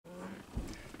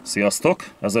Sziasztok!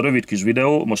 Ez a rövid kis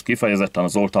videó most kifejezetten a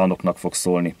Zoltánoknak fog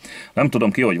szólni. Nem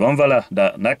tudom ki, hogy van vele,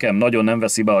 de nekem nagyon nem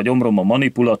veszi be a gyomrom a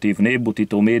manipulatív,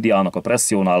 névbutító médiának a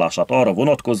presszionálását arra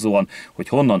vonatkozóan, hogy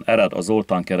honnan ered a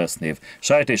Zoltán keresztnév.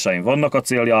 Sejtéseim vannak a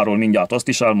céljáról, mindjárt azt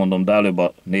is elmondom, de előbb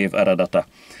a név eredete.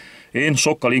 Én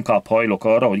sokkal inkább hajlok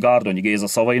arra, hogy Gárdonyi Géza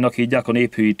szavainak higgyek a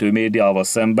néphűítő médiával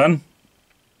szemben.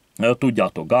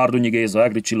 Tudjátok, Gárdonyi Géza,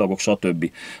 egri csillagok,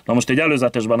 stb. Na most egy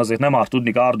előzetesben azért nem árt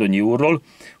tudni Gárdonyi úrról,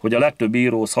 hogy a legtöbb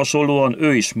íróhoz hasonlóan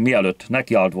ő is mielőtt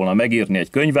nekiállt volna megírni egy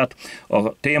könyvet,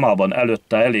 a témában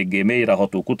előtte eléggé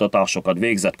mélyreható kutatásokat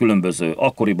végzett különböző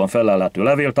akkoriban felelhető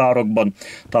levéltárakban,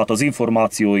 tehát az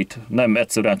információit nem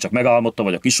egyszerűen csak megálmodta,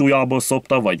 vagy a kisujjából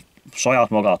szopta, vagy saját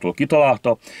magától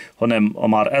kitalálta, hanem a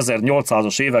már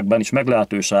 1800-as években is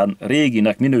meglehetősen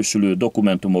réginek minősülő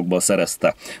dokumentumokból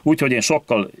szerezte. Úgyhogy én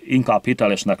sokkal inkább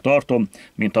hitelesnek tartom,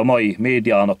 mint a mai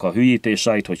médiának a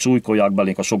hülyítéseit, hogy súlykolják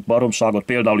belénk a sok baromságot,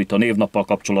 például itt a névnappal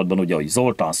kapcsolatban, ugye, hogy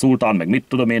Zoltán, Szultán, meg mit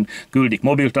tudom én, küldik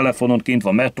mobiltelefonon, kint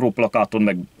van metróplakáton,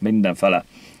 meg mindenfele.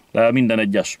 De minden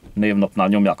egyes névnapnál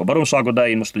nyomják a baromságot, de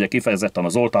én most ugye kifejezetten a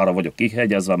Zoltánra vagyok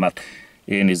kihegyezve, mert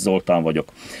én is Zoltán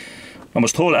vagyok. Na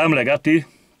most hol emlegeti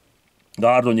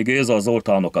Gárdonyi Géza a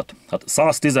Zoltánokat? Hát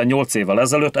 118 évvel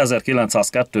ezelőtt,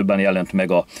 1902-ben jelent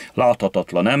meg a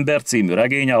Láthatatlan ember című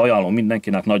regénye, ajánlom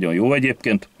mindenkinek, nagyon jó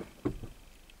egyébként.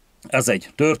 Ez egy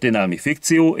történelmi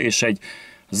fikció, és egy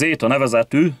Zéta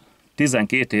nevezetű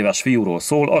 12 éves fiúról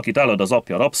szól, akit elad az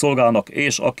apja rabszolgának,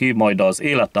 és aki majd az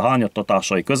élete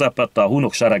hányattatásai közepette a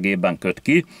hunok seregében köt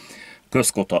ki,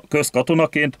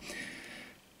 közkatonaként,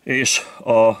 és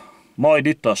majd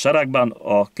itt a seregben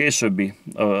a későbbi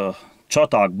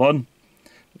csatákban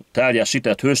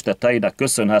teljesített hőstetteinek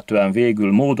köszönhetően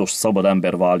végül módos, szabad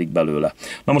ember válik belőle.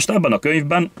 Na most ebben a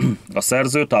könyvben a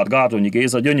szerző, tehát Gárdonyi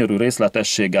Géza gyönyörű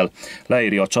részletességgel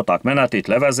leírja a csaták menetét,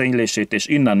 levezénylését, és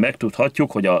innen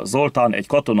megtudhatjuk, hogy a Zoltán egy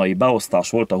katonai beosztás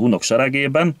volt a hunok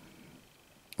seregében,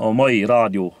 a mai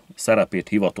rádió szerepét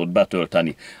hivatott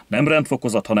betölteni. Nem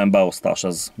rendfokozat, hanem beosztás,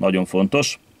 ez nagyon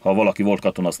fontos. Ha valaki volt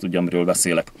katona, azt tudja, amiről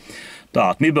beszélek.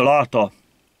 Tehát miből állt a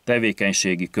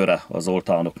tevékenységi köre a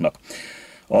Zoltánoknak?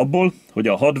 Abból, hogy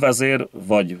a hadvezér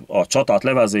vagy a csatát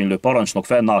levezénylő parancsnok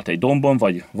fennállt egy dombon,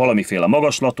 vagy valamiféle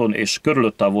magaslaton, és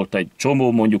körülötte volt egy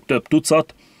csomó, mondjuk több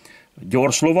tucat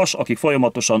gyorslovas, akik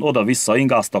folyamatosan oda-vissza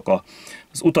ingáztak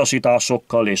az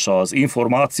utasításokkal és az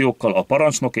információkkal a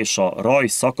parancsnok és a raj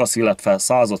szakasz, illetve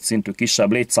századszintű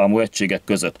kisebb létszámú egységek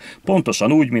között.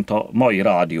 Pontosan úgy, mint a mai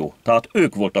rádió. Tehát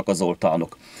ők voltak a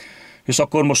Zoltánok. És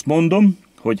akkor most mondom,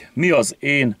 hogy mi az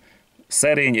én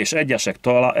szerény és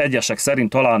egyesek szerint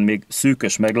talán még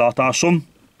szűkös meglátásom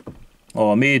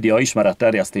a média ismeret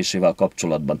terjesztésével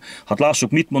kapcsolatban. Hát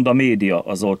lássuk, mit mond a média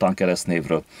a Zoltán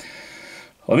keresztnévről.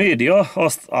 A média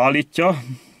azt állítja,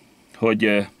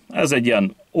 hogy ez egy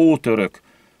ilyen ótörök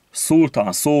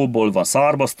szultán szóból van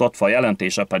származtatva,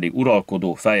 jelentése pedig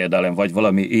uralkodó fejedelem, vagy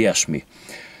valami ilyesmi.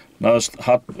 Na most,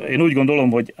 hát én úgy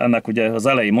gondolom, hogy ennek ugye az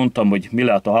elején mondtam, hogy mi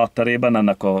lehet a hátterében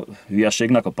ennek a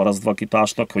hülyeségnek, a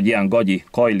parasztvakításnak, hogy ilyen gagyi,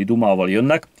 kajli dumával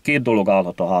jönnek. Két dolog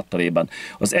állhat a hátterében.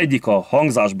 Az egyik a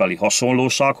hangzásbeli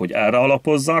hasonlóság, hogy erre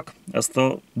alapozzák ezt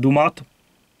a dumát,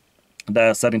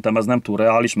 de szerintem ez nem túl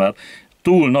reális, mert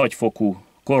túl nagyfokú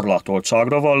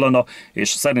korlátoltságra vallana, és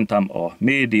szerintem a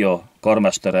média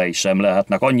karmesterei sem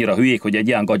lehetnek annyira hülyék, hogy egy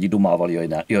ilyen gagyi dumával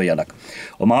jöjjenek.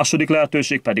 A második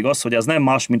lehetőség pedig az, hogy ez nem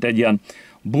más, mint egy ilyen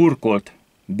burkolt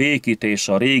békítés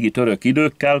a régi török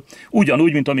időkkel,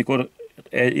 ugyanúgy, mint amikor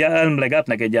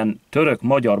emlegetnek egy ilyen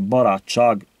török-magyar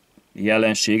barátság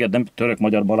jelenséget, nem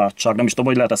török-magyar barátság, nem is tudom,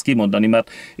 hogy lehet ezt kimondani, mert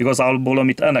igazából,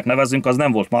 amit ennek nevezünk, az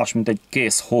nem volt más, mint egy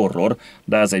kész horror,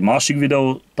 de ez egy másik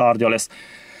videó tárgya lesz.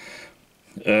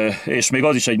 És még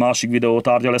az is egy másik videó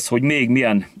tárgya lesz, hogy még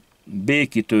milyen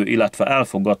békítő, illetve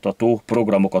elfogadtató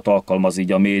programokat alkalmaz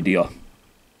így a média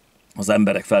az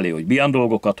emberek felé, hogy milyen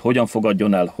dolgokat, hogyan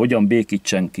fogadjon el, hogyan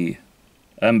békítsen ki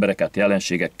embereket,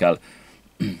 jelenségekkel.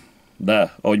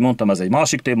 De, ahogy mondtam, ez egy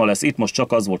másik téma lesz, itt most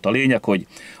csak az volt a lényeg, hogy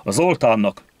a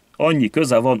Zoltánnak annyi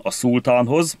köze van a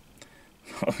szultánhoz,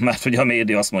 mert ugye a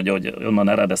média azt mondja, hogy onnan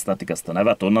eredeztetik ezt a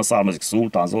nevet, onnan származik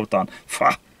Szultán, Zoltán,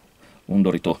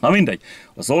 undorító. Na mindegy,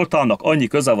 a Zoltánnak annyi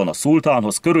köze van a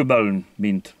szultánhoz, körülbelül,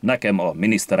 mint nekem a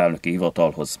miniszterelnöki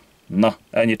hivatalhoz. Na,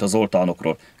 ennyit a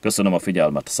Zoltánokról. Köszönöm a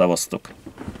figyelmet, szevasztok!